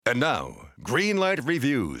And now, Greenlight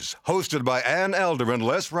Reviews, hosted by Ann Elder and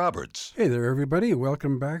Les Roberts. Hey there, everybody.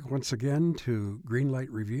 Welcome back once again to Greenlight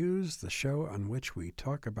Reviews, the show on which we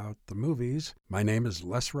talk about the movies. My name is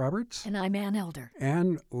Les Roberts. And I'm Ann Elder.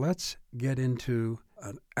 And let's get into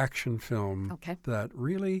an action film that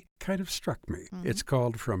really kind of struck me. Mm-hmm. It's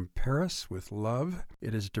called From Paris with Love.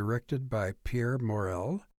 It is directed by Pierre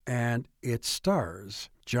Morel, and it stars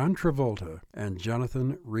John Travolta and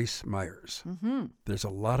Jonathan Rhys-Meyers. Mm-hmm. There's a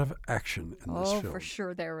lot of action in this film. Oh, for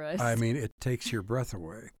sure there is. I mean, it takes your breath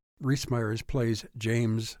away. Rhys-Meyers plays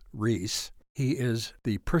James Reese. He is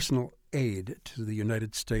the personal aide to the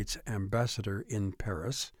United States ambassador in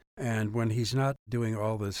Paris. And when he's not doing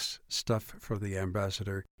all this stuff for the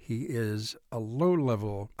ambassador, he is a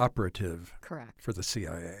low-level operative for the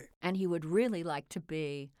CIA. And he would really like to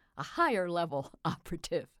be a higher-level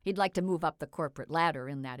operative. He'd like to move up the corporate ladder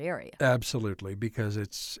in that area. Absolutely, because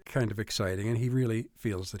it's kind of exciting, and he really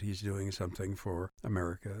feels that he's doing something for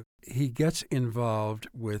America. He gets involved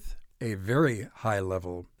with a very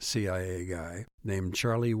high-level CIA guy named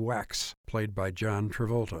Charlie Wax, played by John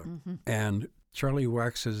Travolta. Mm-hmm. And Charlie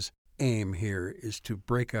Wax's aim here is to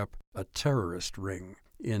break up a terrorist ring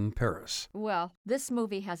in Paris. Well, this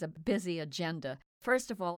movie has a busy agenda.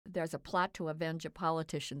 First of all, there's a plot to avenge a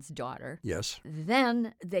politician's daughter. Yes.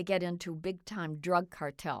 Then they get into big-time drug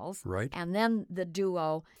cartels. Right. And then the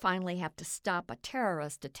duo finally have to stop a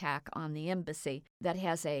terrorist attack on the embassy that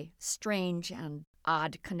has a strange and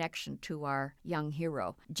odd connection to our young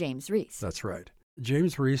hero, James Reese. That's right.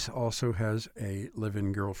 James Reese also has a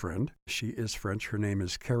live-in girlfriend. She is French. Her name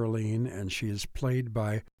is Caroline, and she is played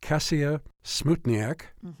by Kasia Smutniak.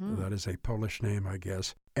 Mm-hmm. That is a Polish name, I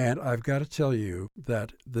guess. And I've got to tell you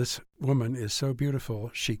that this woman is so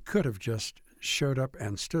beautiful, she could have just showed up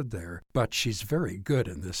and stood there, but she's very good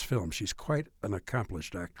in this film. She's quite an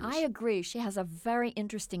accomplished actress. I agree. She has a very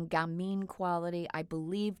interesting gamine quality. I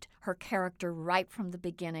believed her character right from the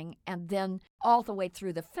beginning, and then all the way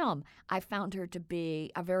through the film, I found her to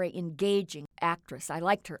be a very engaging actress. I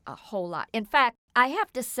liked her a whole lot. In fact, I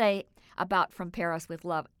have to say about From Paris with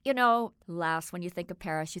Love, you know, last when you think of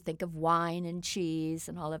Paris, you think of wine and cheese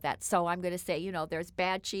and all of that. So I'm going to say, you know, there's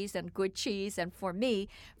bad cheese and good cheese. And for me,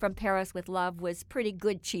 From Paris with Love was pretty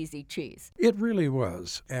good cheesy cheese. It really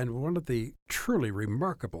was. And one of the truly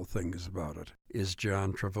remarkable things about it is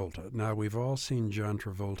John Travolta. Now, we've all seen John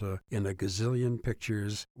Travolta in a gazillion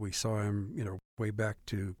pictures. We saw him, you know, way back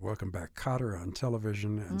to Welcome Back, Kotter on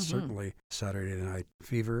television, and certainly Saturday Night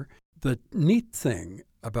Fever. The neat thing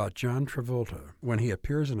about John Travolta, when he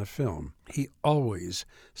appears in a film, he always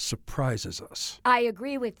surprises us. I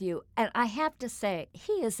agree with you. And I have to say,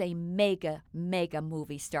 he is a mega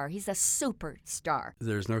movie star. He's a superstar.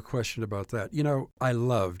 There's no question about that. You know, I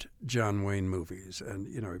loved John Wayne movies. And,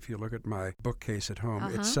 you know, if you look at my bookcase at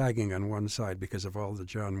home, it's sagging on one side because of all the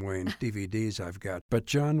John Wayne DVDs I've got. But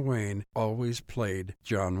John Wayne always played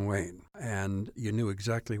John Wayne. And you knew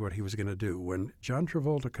exactly what he was going to do. When John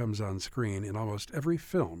Travolta comes on screen in almost every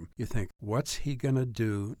film, you think, what's he going to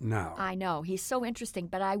do now? I know. He's so interesting.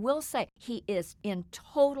 But I will say, he is in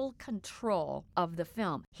total control of the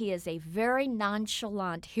film. He is a very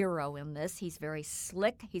nonchalant hero in this. He's very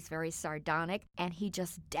slick. He's very sardonic. And he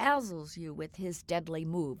just dazzles you with his deadly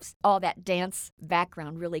moves. All that dance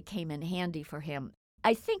background really came in handy for him.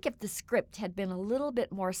 I think if the script had been a little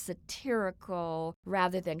bit more satirical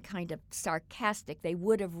rather than kind of sarcastic, they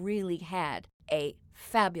would have really had a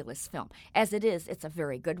fabulous film. As it is, it's a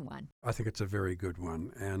very good one. I think it's a very good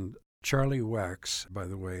one. And Charlie Wax, by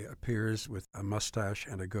the way, appears with a mustache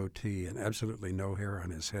and a goatee and absolutely no hair on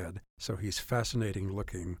his head. So he's fascinating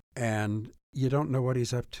looking. And you don't know what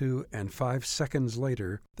he's up to. And 5 seconds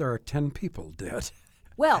later, there are 10 people dead.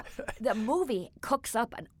 Well, the movie cooks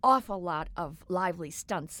up an awful lot of lively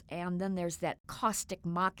stunts, and then there's that caustic,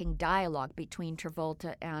 mocking dialogue between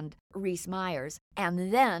Travolta and Rhys-Meyers,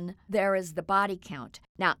 and then there is the body count.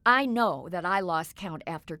 Now, I know that I lost count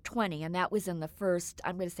after 20, and that was in the first,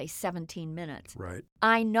 I'm going to say 17 minutes. Right.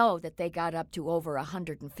 I know that they got up to over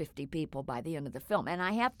 150 people by the end of the film, and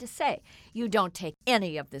I have to say, you don't take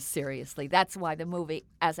any of this seriously. That's why the movie,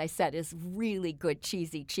 as I said, is really good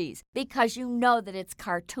cheesy cheese, because you know that it's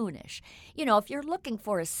cartoonish. You know, if you're looking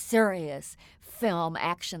for a serious film,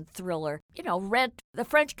 action thriller, you know, rent The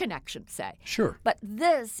French Connection, say. Sure. But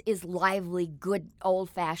this is lively, good,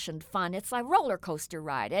 old-fashioned fun. It's a roller coaster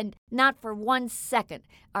ride, and not for 1 second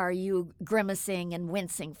are you grimacing and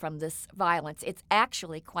wincing from this violence. It's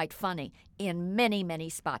actually quite funny in many, many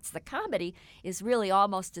spots. The comedy is really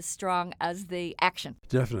almost as strong as the action.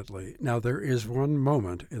 Definitely. Now, there is one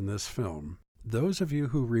moment in this film Those of you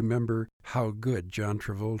who remember how good John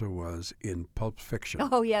Travolta was in Pulp Fiction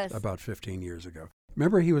Oh, yes. about 15 years ago,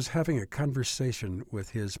 remember he was having a conversation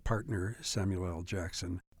with his partner, Samuel L.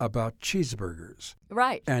 Jackson, about cheeseburgers.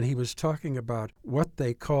 Right. And he was talking about what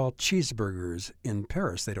they call cheeseburgers in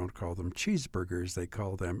Paris. They don't call them cheeseburgers. They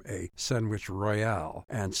call them a sandwich royale.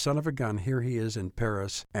 And son of a gun, here he is in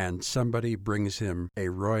Paris, and somebody brings him a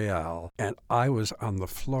royale. And I was on the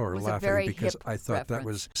floor laughing because I thought that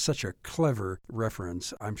was such a clever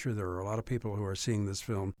reference. I'm sure there are a lot of people who are seeing this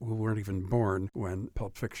film who weren't even born when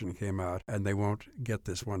Pulp Fiction came out, and they won't get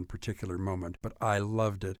this one particular moment. But I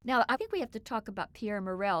loved it. Now, I think we have to talk about Pierre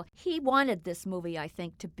Morel. He wanted this movie, I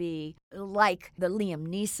think, to be like the Liam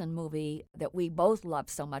Neeson movie that we both love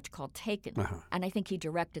so much called Taken. And I think he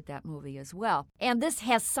directed that movie as well. And this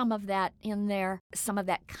has some of that in there, some of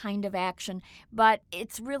that kind of action, but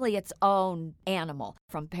it's really its own animal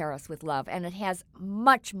from Paris with Love. And it has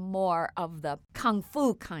much more of the kung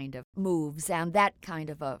fu kind of moves and that kind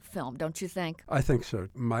of a film, don't you think? I think so.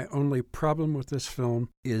 My only problem with this film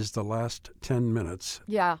is the last 10 minutes.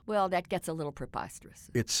 Yeah, well, that gets a little preposterous.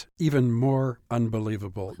 It's even more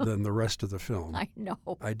unbelievable than the rest of the film. I know.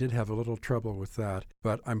 I did have a little trouble with that,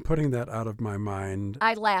 but I'm putting that out of my mind.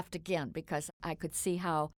 I laughed again because I could see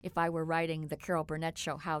how, if I were writing the Carol Burnett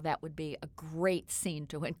Show, how that would be a great scene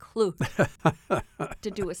to include,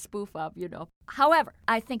 to do a spoof of, you know. However,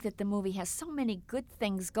 I think that the movie has so many good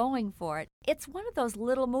things going for it. It's one of those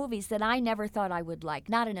little movies that I never thought I would like,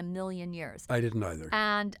 not in a million years. I didn't either.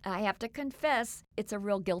 And I have to confess, it's a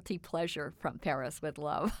real guilty pleasure from Paris with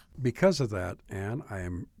Love. Because of that, Anne, I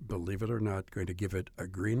am, believe it or not, going to give it a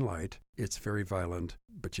green light. It's very violent,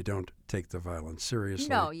 but you don't take the violence seriously.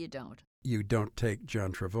 No, you don't. You don't take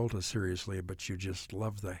John Travolta seriously, but you just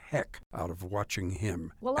love the heck out of watching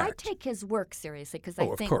him Well, act. I take his work seriously because I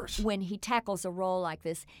think when he tackles a role like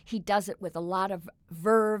this, he does it with a lot of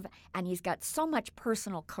verve, and he's got so much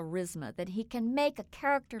personal charisma that he can make a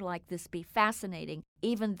character like this be fascinating,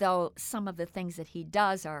 even though some of the things that he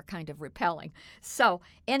does are kind of repelling. So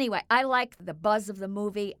anyway, I liked the buzz of the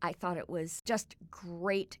movie. I thought it was just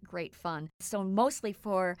great, great fun. So mostly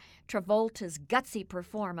for Travolta's gutsy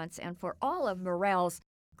performance and for all of Morel's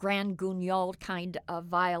Grand Guignol kind of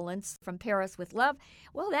violence from Paris with Love,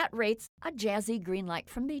 well, that rates a jazzy green light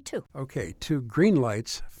from me, too. Okay, 2 green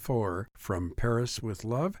lights for From Paris with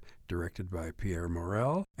Love, directed by Pierre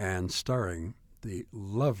Morel and starring the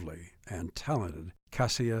lovely and talented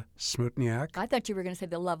Kasia Smutniak. I thought you were going to say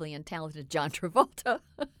the lovely and talented John Travolta.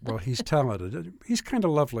 Well, he's talented. He's kind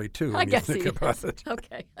of lovely, too, when you think about it.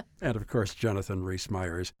 Okay. And, of course, Jonathan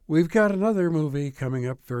Rhys-Meyers. We've got another movie coming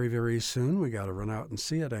up very, very soon. We got to run out and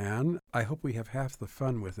see it, Anne. I hope we have half the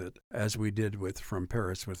fun with it as we did with From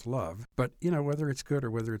Paris with Love. But, you know, whether it's good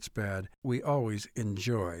or whether it's bad, we always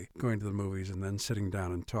enjoy going to the movies and then sitting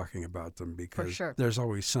down and talking about them because there's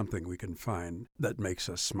always something we can find that makes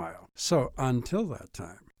us smile. So until that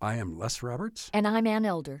time, I am Les Roberts. And I'm Ann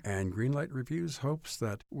Elder. And Greenlight Reviews hopes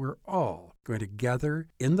that we're all going to gather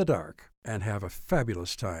in the dark and have a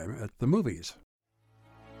fabulous time at the movies.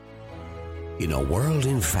 In a world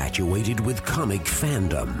infatuated with comic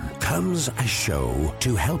fandom comes a show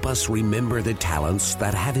to help us remember the talents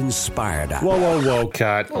that have inspired us. Whoa,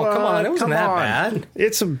 cut. Oh, come on. It wasn't that bad.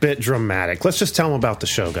 It's a bit dramatic. Let's just tell them about the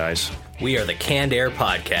show, guys. We are the Canned Air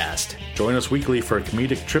Podcast. Join us weekly for a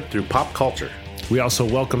comedic trip through pop culture. We also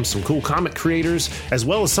welcome some cool comic creators, as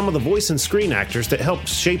well as some of the voice and screen actors that helped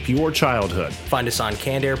shape your childhood. Find us on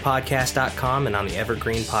CannedAirPodcast.com and on the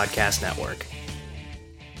Evergreen Podcast Network.